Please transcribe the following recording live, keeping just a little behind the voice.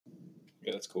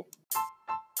Yeah, that's cool.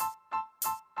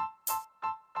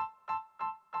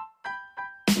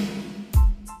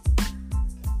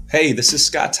 Hey, this is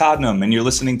Scott Todnam, and you're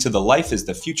listening to the Life is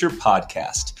the Future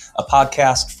podcast, a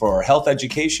podcast for health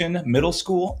education, middle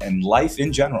school, and life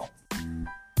in general.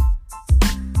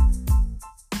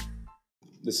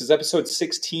 This is episode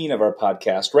 16 of our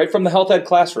podcast, right from the Health Ed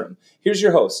Classroom. Here's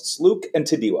your hosts, Luke and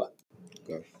Tadiwa.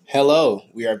 Hello,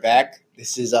 we are back.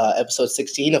 This is episode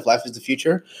 16 of Life is the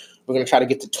Future. We're going to try to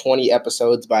get to 20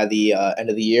 episodes by the end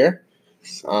of the year.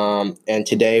 And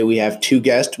today we have two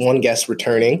guests, one guest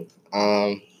returning.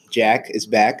 Jack is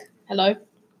back. Hello.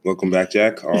 Welcome back,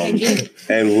 Jack.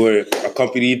 And we're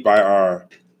accompanied by our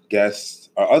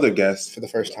other guest For the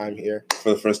first time here. for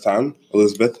the first time,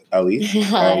 Elizabeth Ali.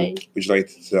 Hi. Would you like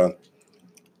to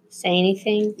Say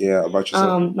anything? about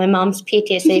yourself? My mom's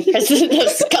PTSA president of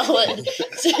Scotland.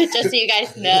 So just so you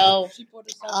guys know.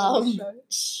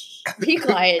 Shh, be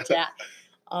quiet, Jack.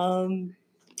 I'm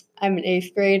an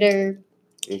 8th grader.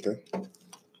 Okay.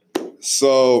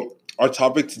 So our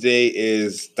topic today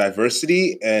is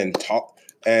diversity and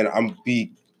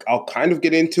I'll kind of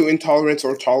get into intolerance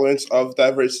or tolerance of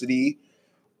diversity,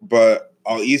 but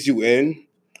I'll ease you in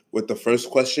with the first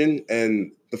question.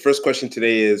 And the first question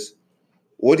today is,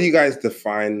 what do you guys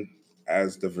define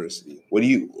as diversity? What do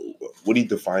you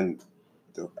define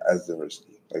as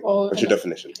diversity? Like, what's your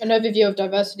definition? An overview of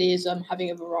diversity is having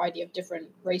a variety of different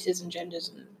races and genders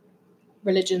and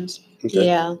religions. Okay.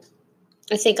 Yeah.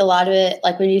 I think a lot of it,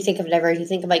 like when you think of diversity, you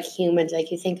think of like humans, like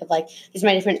you think of like there's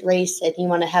many different races and you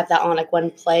want to have that on like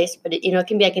one place, but it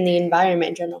can be like in the environment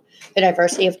in general, the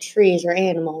diversity of trees or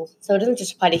animals. So it doesn't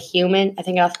just apply to human. I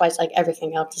think it applies to like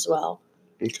everything else as well.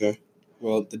 Okay.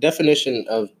 Well, the definition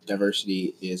of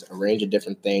diversity is a range of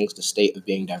different things, the state of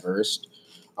being diverse,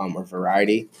 or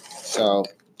variety. So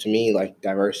to me, like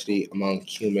diversity among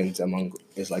humans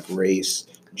is like race,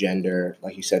 gender,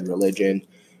 like you said, religion.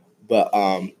 But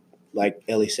like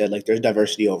Ellie said, like there's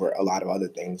diversity over a lot of other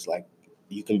things. Like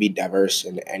you can be diverse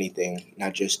in anything,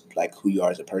 not just like who you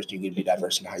are as a person. You can be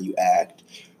diverse in how you act,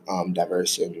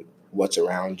 diverse in what's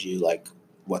around you, like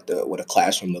what a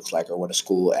classroom looks like or what a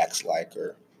school acts like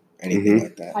or anything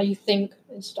like that. How you think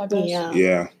is diverse. Yeah.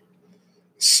 Yeah.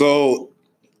 So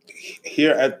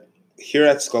here at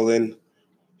Scullin,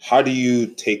 how do you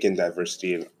take in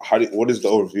diversity, and what is the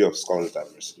overview of Scullin's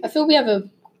diversity? I feel we have a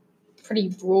pretty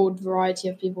broad variety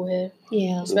of people here,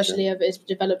 Yeah. especially as it's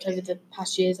developed over the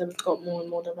past years, and we've got more and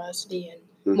more diversity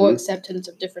and more acceptance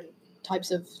of different types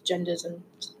of genders and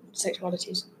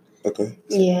sexualities. Okay.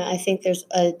 Yeah, I think there's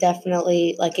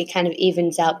definitely, like, it kind of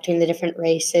evens out between the different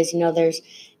races. There's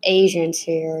Asians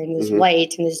here, and there's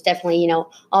white, and there's definitely,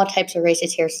 all types of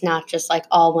races here. It's not just, like,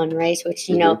 all one race, which,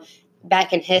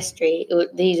 back in history,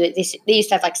 they used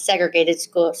to have, like, segregated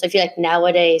schools. So I feel like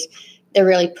nowadays they're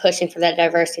really pushing for that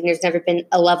diversity, and there's never been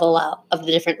a level out of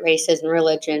the different races and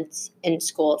religions in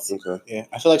schools. Okay. Yeah,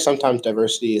 I feel like sometimes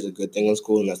diversity is a good thing in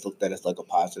school, and that's looked at as like a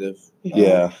positive.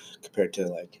 Yeah. Compared to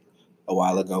like a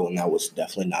while ago, and that was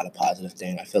definitely not a positive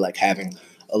thing. I feel like having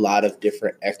a lot of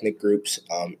different ethnic groups,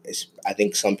 I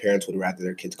think some parents would rather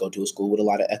their kids go to a school with a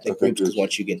lot of ethnic groups, because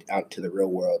once you get out to the real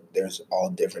world, there's all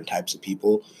different types of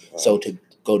people. So to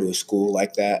go to a school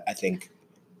like that, I think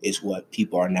is what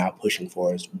people are now pushing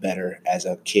for is better as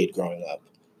a kid growing up.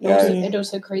 It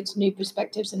also creates new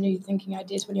perspectives and new thinking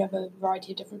ideas when you have a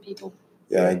variety of different people.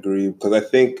 Yeah, I agree. Because I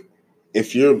think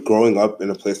if you're growing up in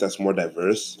a place that's more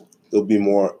diverse, you'll be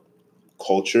more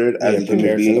cultured as a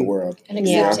human being. For the world. And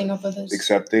accepting of others.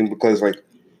 Accepting, because like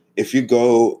if you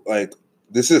go, like,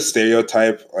 this is a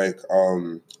stereotype, like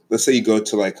let's say you go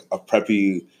to like a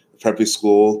preppy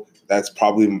school that's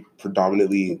probably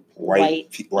predominantly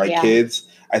white kids.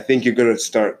 I think you're gonna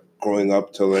start growing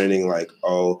up to learning like,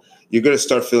 you're gonna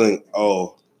start feeling,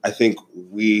 I think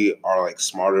we are like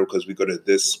smarter because we go to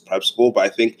this prep school. But I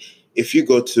think if you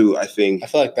go to, I feel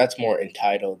like that's more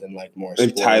entitled and like more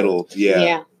entitled.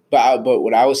 Yeah. But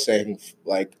what I was saying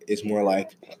like is more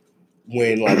like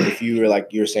when like if you were like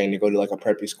you're saying to go to like a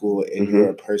preppy school and you're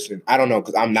a person, I don't know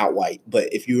because I'm not white,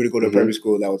 but if you were to go to a preppy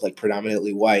school that was like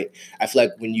predominantly white, I feel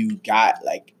like when you got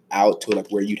like out to like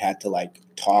where you'd had to like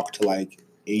talk to like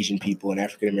Asian people and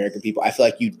African American people, I feel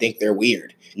like you'd think they're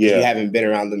weird. Yeah, you haven't been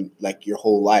around them like your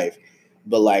whole life,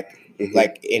 but like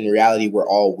in reality, we're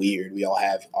all weird. We all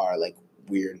have our like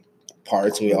weird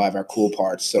parts and we all have our cool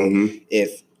parts. So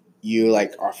if you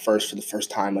like are for the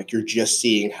first time, like you're just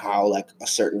seeing how like a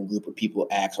certain group of people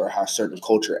acts or how a certain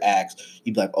culture acts,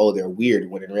 you'd be like, oh, they're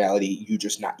weird, when in reality you're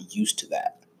just not used to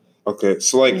that. Okay,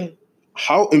 so like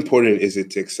how important is it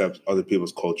to accept other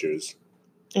people's cultures?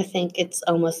 I think it's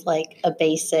almost like a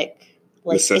basic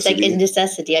like it's like Necessity. a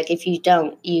necessity. Like if you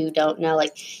don't know.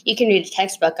 Like you can read a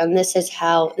textbook on this is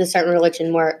how the certain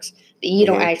religion works, but you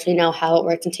don't actually know how it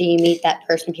works until you meet that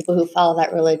person, people who follow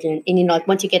that religion. And like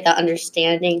once you get that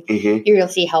understanding, you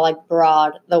really see how like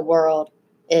broad the world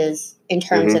is in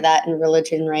terms of that, and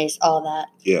religion, race, all that.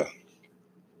 Yeah.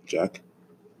 Jack?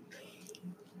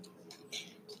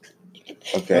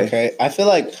 Okay. I feel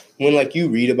like when like you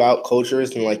read about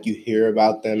cultures and like you hear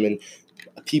about them, and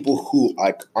people who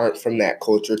like aren't from that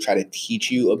culture try to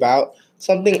teach you about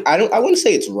something, I wouldn't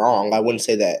say it's wrong. I wouldn't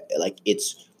say that like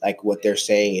it's like what they're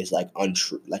saying is like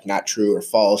untrue, like not true or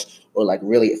false or like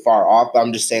really far off. But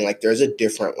I'm just saying like there's a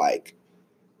different like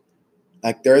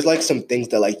there's like some things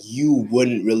that like you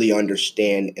wouldn't really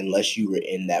understand unless you were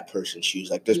in that person's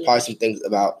shoes. Like there's probably some things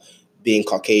about being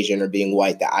Caucasian or being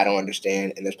white that I don't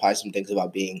understand, and there's probably some things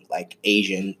about being like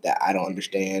Asian that I don't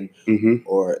understand,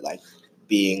 or like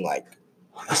being like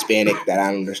Hispanic that I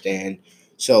don't understand.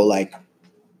 So like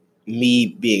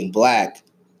me being Black,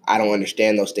 I don't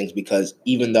understand those things, because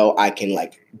even though I can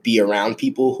like be around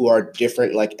people who are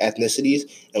different like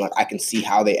ethnicities and like I can see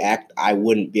how they act, I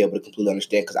wouldn't be able to completely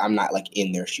understand because I'm not like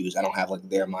in their shoes. I don't have like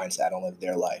their mindset. I don't live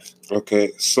their life.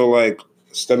 Okay. So like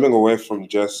stemming away from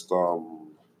just what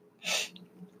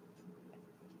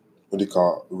do you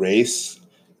call it? Race,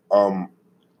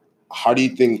 how do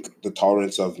you think the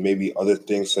tolerance of maybe other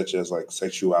things such as like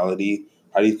sexuality,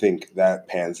 how do you think that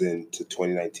pans into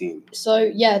 2019? So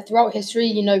yeah, throughout history,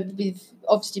 you know, we've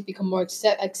obviously become more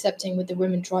accepting with the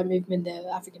women's right movement, the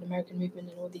African American movement,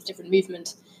 and all these different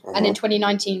movements. And in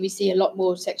 2019, we see a lot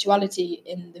more sexuality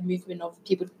in the movement of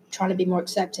people trying to be more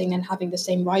accepting and having the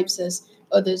same rights as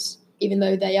others, even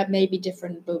though they may be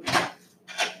different. But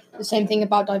the same thing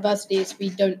about diversity is we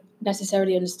don't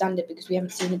necessarily understand it because we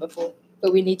haven't seen it before.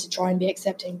 But we need to try and be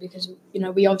accepting because, you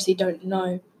know, we obviously don't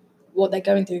know what they're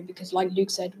going through, because like Luke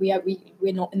said,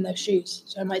 we're not in their shoes,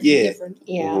 so it might be different.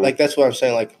 Like that's what I'm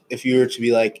saying. Like if you were to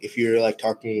be like, if you're like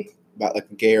talking about like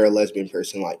a gay or a lesbian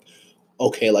person, like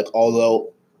okay, like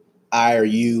although I or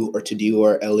you or Tadeu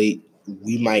or Ellie,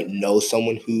 we might know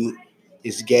someone who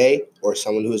is gay or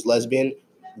someone who is lesbian,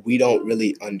 we don't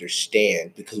really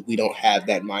understand because we don't have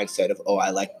that mindset of, oh, I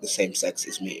like the same sex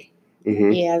as me.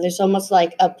 Yeah, there's almost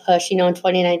like a push, you know, in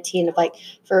 2019 of like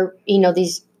for, you know,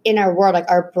 these in our world, like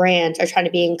our brands are trying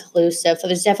to be inclusive. So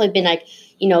there's definitely been like,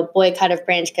 you know, boycott of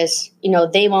brands because, you know,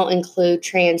 they won't include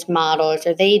trans models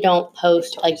or they don't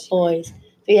post like boys. So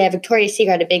yeah, Victoria's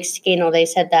Secret had a big scandal. They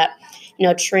said that, you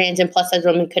know, trans and plus size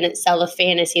women couldn't sell a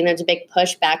fantasy. And there's a big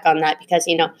pushback on that because,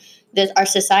 you know, our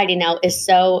society now is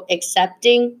so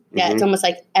accepting that it's almost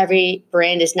like every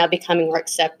brand is now becoming more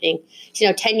accepting. So, you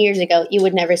know, 10 years ago, you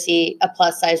would never see a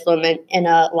plus size woman in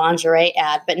a lingerie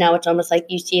ad, but now it's almost like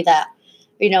you see that,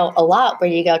 you know, a lot where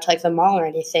you go to like the mall or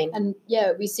anything. And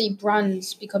yeah, we see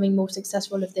brands becoming more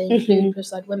successful if they include plus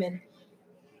size women.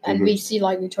 And we see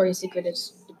like Victoria's Secret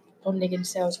is dominating in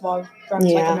sales, while brands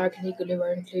like American Eagle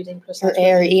are including plus size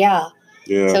women. Yeah.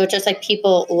 So it's just like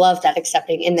people love that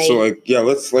accepting, and they. So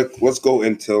let's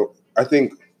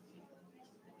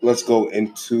go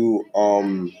into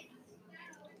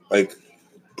like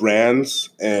brands,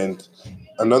 and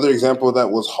another example of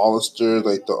that was Hollister.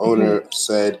 Like the owner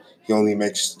said he only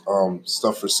makes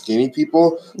stuff for skinny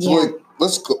people. So like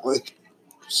let's go like.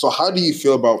 So how do you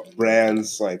feel about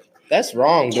brands like? That's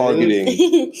wrong.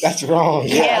 Targeting. That's wrong.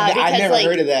 Yeah, I never like,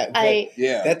 heard of that. But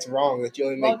yeah, that's wrong. That you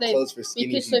only make clothes for skinny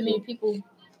because people. so many people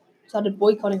started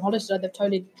boycotting Hollister, they've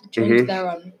totally changed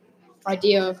their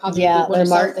idea of how they want their to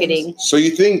sell marketing. things. So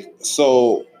you think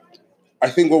so? I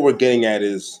think what we're getting at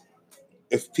is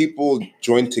if people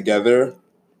join together,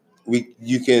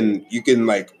 you can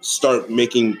like start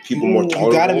making people more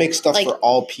tolerable. You got to make stuff Like, for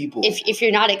all people. If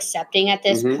you're not accepting at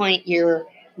this point,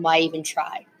 why even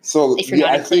try? So if you're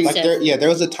not inclusive. Like there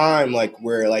was a time like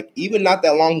where like even not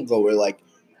that long ago where like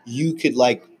you could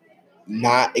like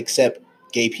not accept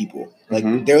gay people.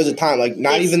 Like there was a time like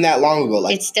not even that long ago.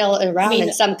 Like it's still around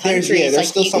in some countries. There's like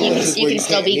still some places you where can you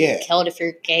still can't, be killed if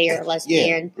you're gay or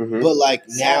lesbian. But like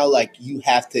now, like you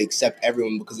have to accept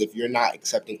everyone, because if you're not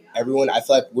accepting everyone, I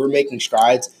feel like we're making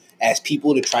strides as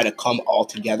people to try to come all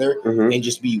together and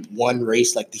just be one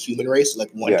race, like the human race, like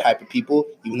one type of people,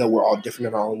 even though we're all different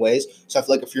in our own ways. So I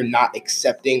feel like if you're not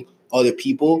accepting other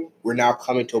people, we're now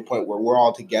coming to a point where we're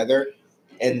all together,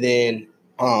 and then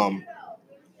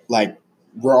like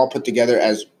we're all put together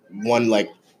as one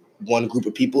group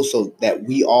of people, so that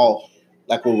we all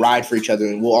like will ride for each other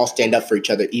and we'll all stand up for each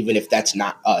other, even if that's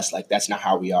not us. Like that's not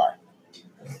how we are.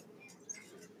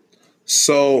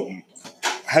 So,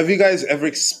 have you guys ever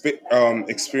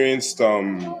experienced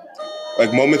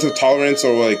like moments of tolerance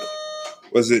or like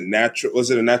Was it natural? Was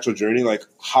it a natural journey? Like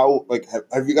how? Like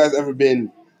have you guys ever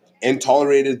been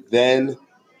intolerated? Then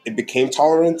it became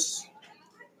tolerance.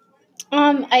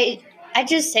 I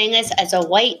just saying this as a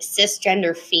white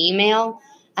cisgender female.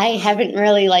 I haven't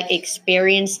really like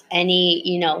experienced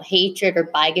any, hatred or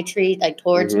bigotry like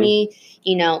towards me.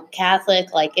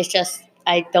 Catholic, like it's just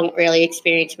I don't really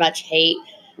experience much hate.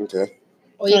 Okay.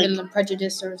 Or even the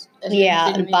prejudice or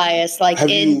and bias. Like Have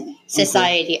in you-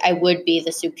 society, I would be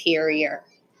the superior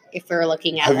if we're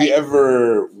looking at. Have you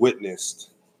ever witnessed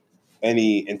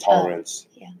any intolerance?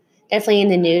 Definitely in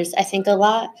the news, I think a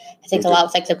lot. I think a lot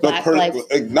with like the Black Lives.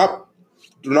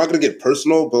 We're not gonna get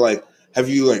personal, but like, have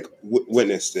you like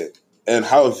witnessed it, and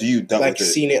how have you dealt Like with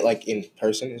it? seen it like in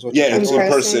person is what Yeah, you're in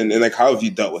saying? person, and like, how have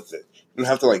you dealt with it? You don't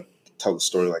have to like tell the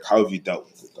story. Like, how have you dealt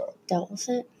with it though? Dealt with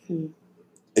it.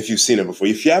 If you've seen it before,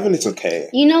 if you haven't, it's okay.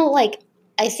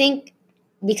 I think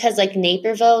because like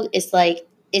Naperville is like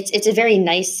it's a very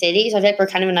nice city, so I feel like we're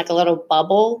kind of in like a little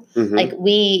bubble. Mhm.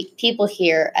 Like people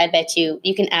here, I bet you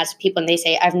can ask people and they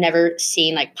say I've never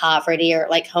seen like poverty or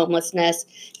like homelessness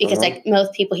because like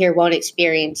most people here won't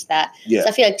experience that. Yeah. So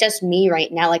I feel like just me right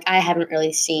now, like I haven't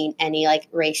really seen any like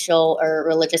racial or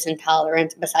religious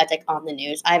intolerance besides like on the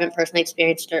news. I haven't personally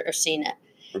experienced it or seen it,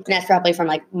 and that's probably from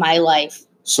like my life.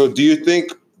 So, do you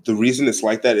think the reason it's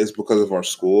like that is because of our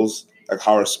schools, like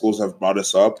how our schools have brought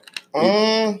us up?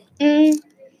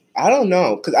 I don't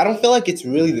know, because I don't feel like it's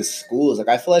really the schools. Like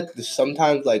I feel like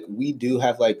sometimes like we do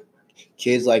have like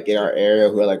kids like in our area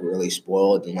who are like really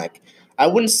spoiled and like I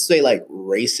wouldn't say like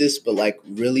racist, but like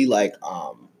really like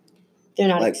They're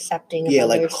not like, accepting. yeah, of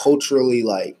like others. culturally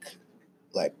like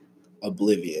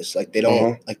oblivious. Like they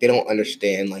don't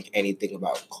understand like anything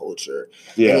about culture.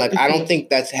 Yeah. And like I don't think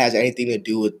that has anything to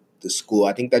do with the school.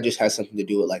 I think that just has something to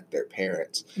do with like their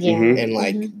parents. Yeah. Mhm. And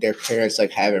like their parents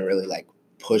like haven't really like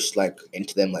pushed like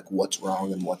into them like what's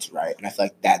wrong and what's right. And I feel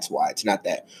like that's why. It's not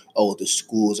that the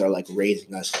schools are like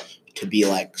raising us to be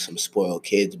like some spoiled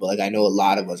kids, but like I know a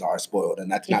lot of us are spoiled,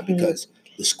 and that's not because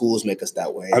the schools make us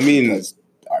that way. I mean, because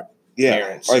our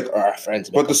parents like or our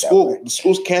friends make but the us that way.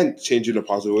 schools can change it in a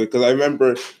positive way, because I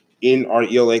remember in our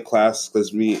ELA class,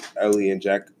 because me, Ellie, and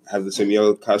Jack have the same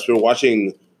ELA class, we were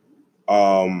watching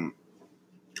a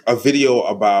video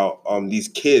about these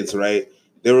kids, right?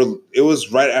 It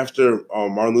was right after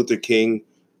Martin Luther King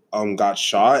got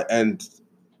shot, and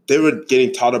they were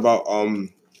getting taught about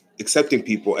accepting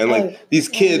people, and like these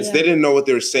kids, they didn't know what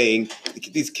they were saying.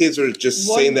 These kids are just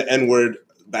saying the N-word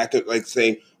back at like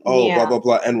saying, blah blah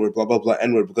blah N-word, blah blah blah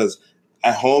N-word, because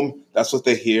at home that's what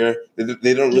they hear.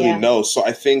 They don't really know. So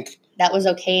I think that was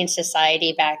okay in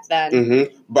society back then.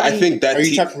 But I think that Are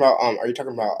you talking about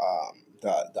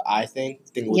the eye thing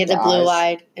with the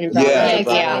blue-eyed and brown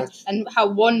eyed, and how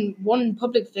one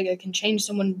public figure can change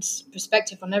someone's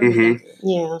perspective on everything.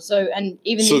 So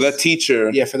that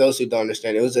teacher, for those who don't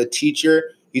understand, it was a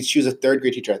teacher. She was a third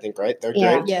grade teacher, I think, right? Third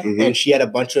grade. Yeah. And she had a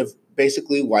bunch of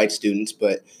basically white students,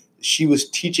 but she was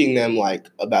teaching them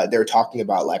they were talking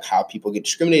about like how people get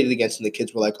discriminated against, and the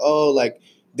kids were like, oh, like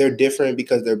they're different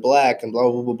because they're black and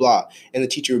blah blah blah blah. And the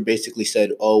teacher basically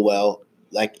said, oh well,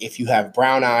 like if you have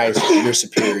brown eyes, you're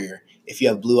superior. If you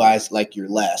have blue eyes, like you're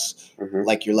less,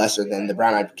 like you're lesser than the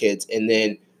brown-eyed kids. And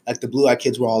then like the blue-eyed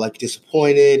kids were all like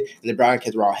disappointed, and the brown-eyed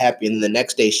kids were all happy. And then the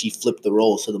next day she flipped the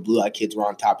roles, so the blue-eyed kids were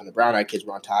on top and the brown-eyed kids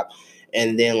were on top.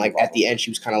 And then like at the end,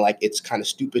 she was kind of like, it's kind of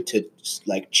stupid to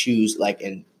like choose like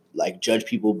and like judge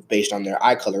people based on their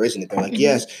eye color, isn't it? They're like,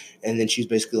 yes. And then she's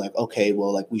basically like, okay,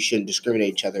 well, like we shouldn't discriminate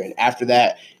each other. And after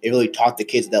that, it really taught the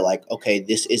kids that like, okay,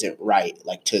 this isn't right.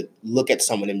 Like to look at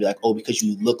someone and be like, oh, because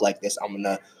you look like this, I'm going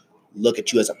to look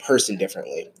at you as a person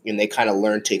differently. And they kind of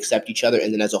learned to accept each other.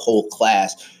 And then as a whole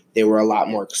class, they were a lot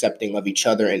more accepting of each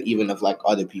other and even of like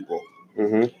other people.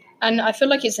 And I feel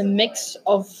like it's a mix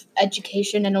of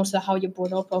education and also how you're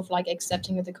brought up, of like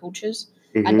accepting other cultures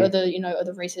and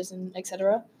other races and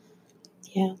etc.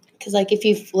 Yeah, because like if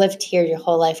you've lived here your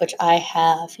whole life, which I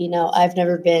have, I've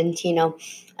never been to,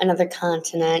 another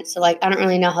continent. So like I don't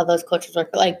really know how those cultures work.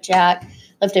 But like Jack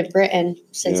lived in Britain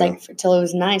since till he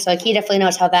was 9. So like he definitely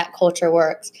knows how that culture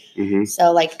works.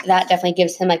 So like that definitely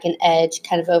gives him like an edge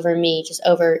kind of over me,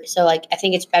 so like I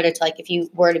think it's better to like if you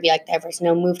were to be like diverse,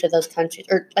 move to those countries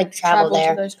or like travel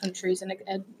there. To those countries and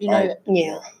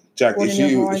Jack,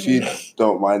 if you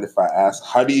don't mind if I ask,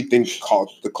 how do you think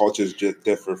the cultures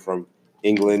differ from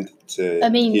England to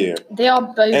here? They are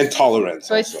both and tolerance.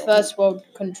 Both first world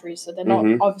countries, so they're not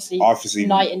obviously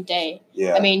night and day.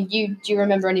 Yeah. I mean, do you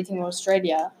remember anything in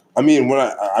Australia? I mean,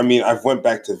 I've went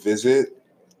back to visit,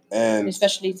 And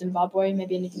especially Zimbabwe,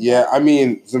 maybe anything. Yeah, I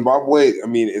mean Zimbabwe. I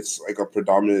mean it's like a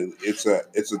predominant. It's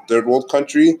a third world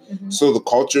country, so the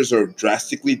cultures are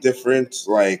drastically different.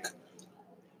 Like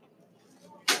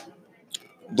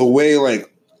the way,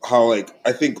 like how, like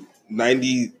I think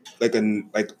 90, like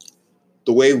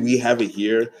the way we have it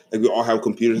here, like we all have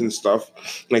computers and stuff.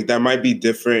 Like that might be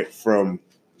different from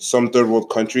some third world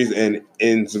countries, and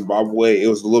in Zimbabwe it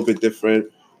was a little bit different.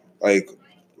 Like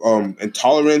and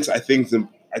tolerance, I think the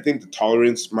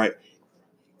tolerance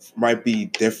might be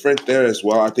different there as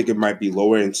well. I think it might be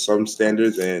lower in some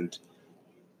standards and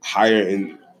higher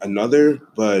in another.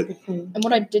 But and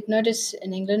what I did notice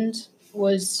in England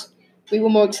was we were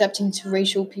more accepting to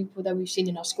racial people that we've seen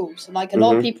in our schools. So like a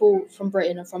lot of people from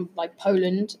Britain are from like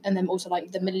Poland and then also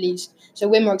like the Middle East. So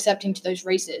we're more accepting to those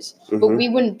races. But we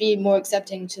wouldn't be more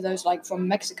accepting to those like from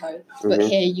Mexico. But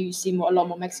here you see a lot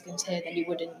more Mexicans here than you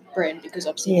would in Britain because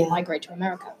obviously they migrate to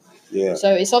America. Yeah.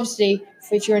 So it's obviously,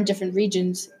 if you're in different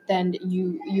regions, then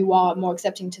you are more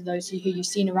accepting to those who you've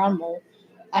seen around more.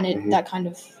 And that kind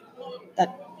of,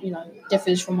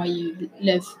 differs from where you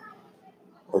live.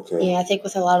 Okay. Yeah, I think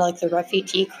with a lot of like the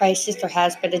refugee crisis, there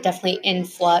has been a definitely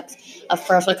influx of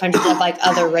first world countries of like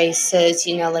other races,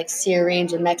 like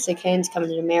Syrians and Mexicans coming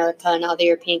to America and other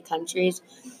European countries.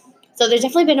 So there's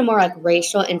definitely been a more like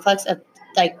racial influx of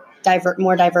like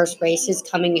more diverse races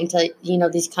coming into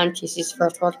these countries, these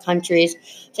first world countries.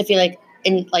 So I feel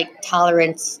like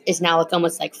tolerance is now like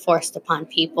almost like forced upon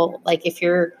people. Like if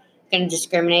you're going to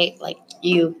discriminate, like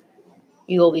you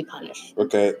will be punished.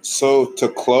 Okay, so to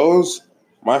close,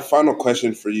 my final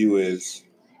question for you is,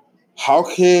 how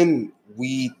can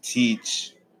we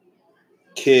teach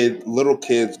little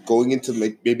kids going into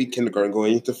maybe kindergarten,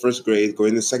 going into first grade, going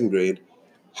into second grade,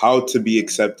 how to be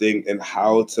accepting and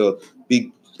how to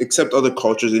accept other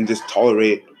cultures and just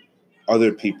tolerate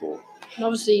other people? And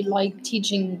obviously, like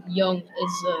teaching young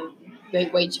is a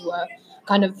great way to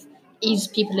kind of ease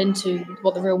people into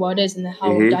what the real world is and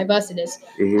how diverse it is.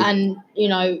 And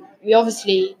we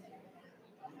obviously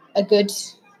I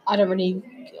don't really,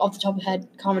 off the top of my head,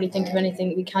 can't really think of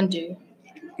anything we can do.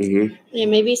 Yeah,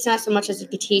 maybe it's not so much as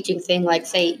like a teaching thing, like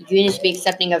say you need to be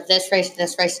accepting of this race,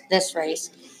 this race, this race.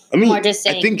 I mean, or just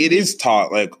saying, I think it is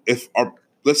taught. Like if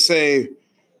let's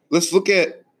look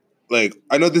at, like,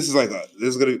 I know this is like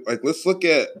let's look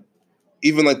at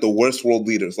even like the worst world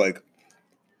leaders like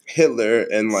Hitler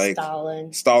and like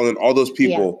Stalin, all those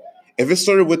people. Yeah. If it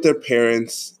started with their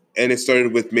parents and it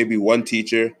started with maybe one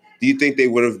teacher, do you think they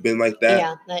would have been like that?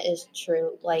 Yeah, that is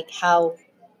true. Like how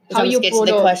you gets to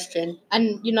the question.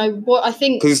 And what I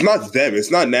think, because it's not them.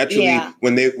 It's not naturally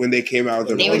when they came out.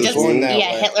 They were just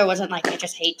Hitler wasn't like I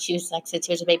just hate you, sex, it's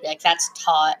here's a baby. Like that's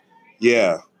taught.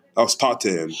 Yeah, that was taught to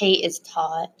him. Hate is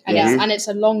taught. And it's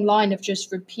a long line of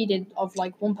just repeated of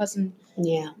like one person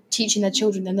teaching their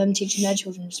children and then teaching their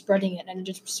children, spreading it, and it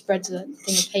just spreads a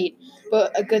thing of hate.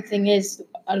 But a good thing is,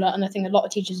 and I think a lot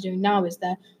of teachers are doing now, is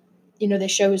that they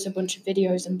show us a bunch of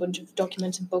videos and a bunch of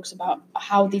documents and books about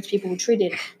how these people were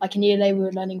treated. Like in ELA, we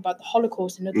were learning about the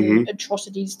Holocaust and other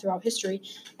atrocities throughout history.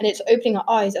 And it's opening our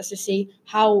eyes as to see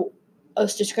how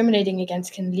us discriminating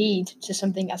against can lead to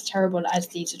something as terrible as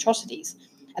these atrocities.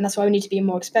 And that's why we need to be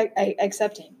more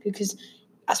accepting. Because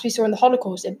as we saw in the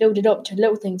Holocaust, it built up to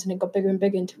little things and it got bigger and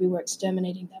bigger until we were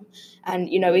exterminating them. And,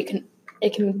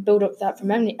 it can build up that from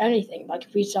anything. Like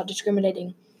if we start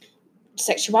discriminating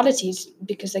sexualities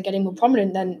because they're getting more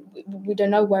prominent, then we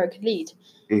don't know where it could lead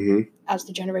as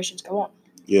the generations go on.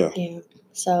 Yeah.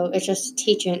 So it's just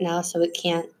teaching it now so it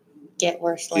can't get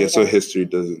worse later. Yeah, so history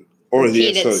doesn't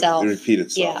repeat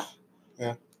itself.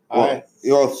 Yeah.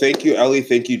 Well, thank you, Ellie.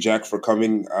 Thank you, Jack, for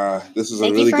coming. This is a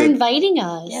really good. Thank you for inviting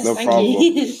us. Yes, no problem.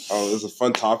 It was a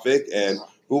fun topic, and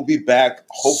we'll be back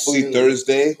hopefully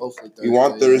Thursday. We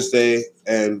want Thursday,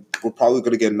 and we're probably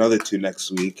going to get another 2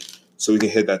 next week, so we can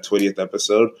hit that 20th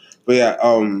episode. But yeah,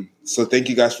 so thank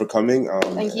you guys for coming.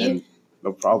 Thank you. And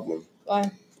no problem.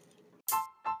 Bye.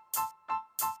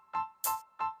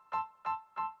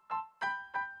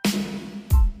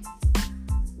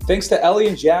 Thanks to Ellie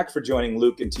and Jack for joining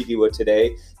Luke and Tikiwa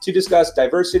today to discuss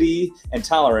diversity and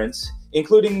tolerance,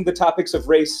 including the topics of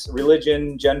race,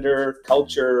 religion, gender,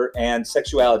 culture, and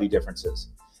sexuality differences.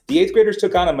 The 8th graders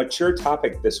took on a mature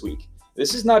topic this week.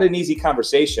 This is not an easy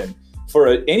conversation for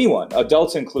anyone,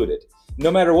 adults included.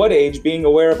 No matter what age, being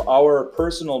aware of our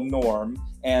personal norm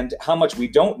and how much we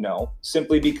don't know,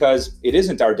 simply because it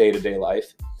isn't our day-to-day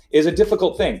life, is a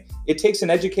difficult thing. It takes an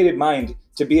educated mind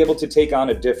to be able to take on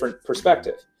a different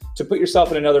perspective, to put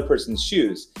yourself in another person's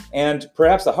shoes. And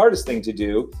perhaps the hardest thing to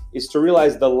do is to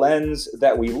realize the lens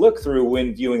that we look through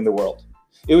when viewing the world.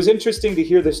 It was interesting to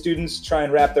hear the students try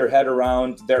and wrap their head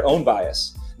around their own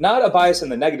bias. Not a bias in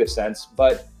the negative sense,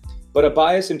 but a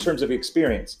bias in terms of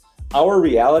experience. Our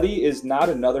reality is not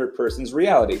another person's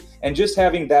reality. And just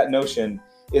having that notion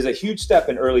is a huge step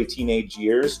in early teenage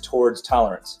years towards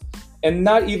tolerance. And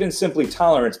not even simply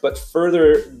tolerance, but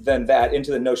further than that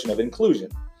into the notion of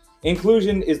inclusion.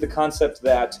 Inclusion is the concept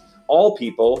that all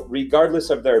people, regardless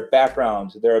of their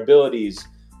background, their abilities,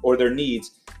 or their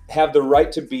needs, have the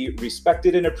right to be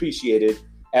respected and appreciated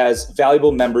as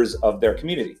valuable members of their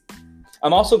community.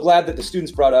 I'm also glad that the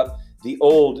students brought up the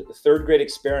old third grade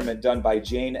experiment done by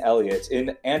Jane Elliott,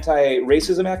 an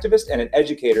anti-racism activist and an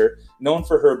educator known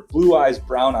for her blue eyes,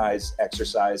 brown eyes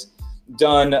exercise,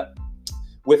 done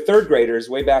with third graders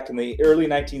way back in the early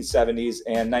 1970s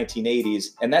and 1980s.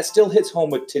 And that still hits home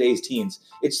with today's teens.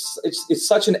 It's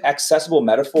such an accessible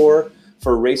metaphor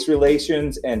for race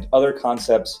relations and other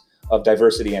concepts of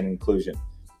diversity and inclusion.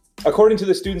 According to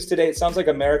the students today, it sounds like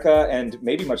America and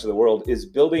maybe much of the world is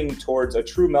building towards a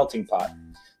true melting pot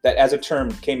that as a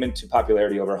term came into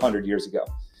popularity over 100 years ago.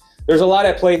 There's a lot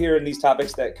at play here in these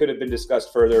topics that could have been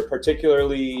discussed further,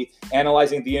 particularly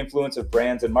analyzing the influence of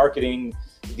brands and marketing,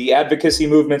 the advocacy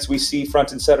movements we see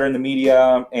front and center in the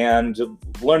media, and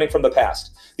learning from the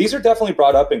past. These are definitely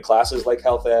brought up in classes like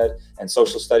health ed and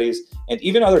social studies, and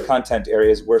even other content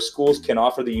areas where schools can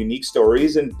offer the unique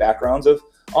stories and backgrounds of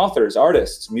authors,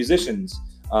 artists, musicians,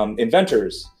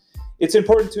 inventors. It's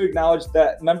important to acknowledge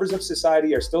that members of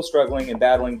society are still struggling and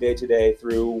battling day to day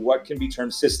through what can be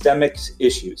termed systemic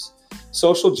issues.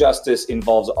 Social justice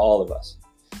involves all of us.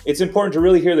 It's important to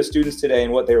really hear the students today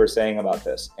and what they were saying about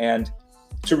this, and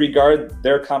to regard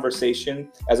their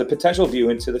conversation as a potential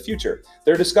view into the future.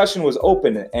 Their discussion was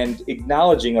open and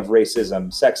acknowledging of racism,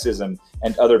 sexism,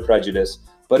 and other prejudice,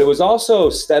 but it was also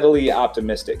steadily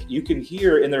optimistic. You can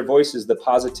hear in their voices the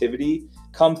positivity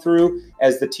come through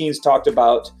as the teens talked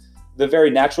about the very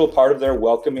natural part of their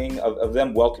welcoming, of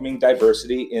them welcoming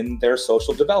diversity in their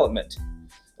social development.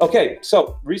 Okay,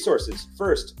 so resources.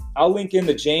 First, I'll link in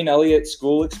the Jane Elliott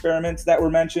school experiments that were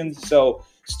mentioned, so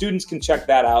students can check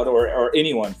that out, or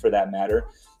anyone for that matter.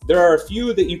 There are a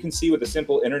few that you can see with a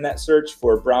simple internet search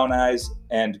for brown eyes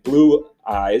and blue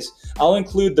eyes. I'll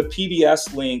include the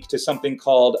PBS link to something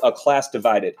called A Class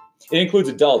Divided. It includes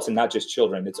adults and not just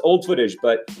children. It's old footage,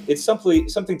 but it's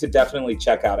something to definitely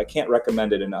check out. I can't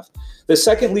recommend it enough. The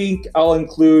second link I'll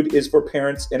include is for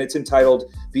parents, and it's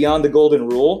entitled Beyond the Golden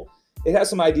Rule. It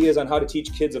has some ideas on how to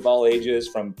teach kids of all ages,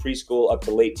 from preschool up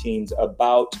to late teens,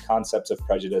 about concepts of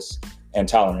prejudice and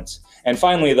tolerance. And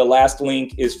finally, the last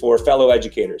link is for fellow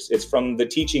educators. It's from the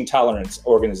Teaching Tolerance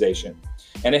organization,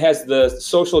 and it has the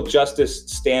social justice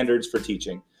standards for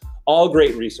teaching. All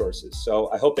great resources,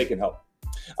 so I hope they can help.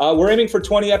 We're aiming for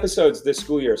 20 episodes this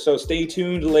school year, so stay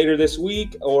tuned later this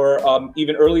week or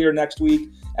even earlier next week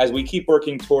as we keep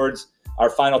working towards our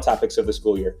final topics of the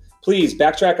school year. Please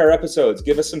backtrack our episodes,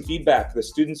 give us some feedback. The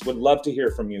students would love to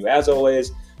hear from you. As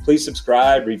always, please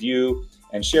subscribe, review,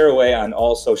 and share away on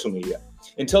all social media.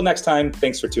 Until next time,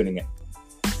 thanks for tuning in.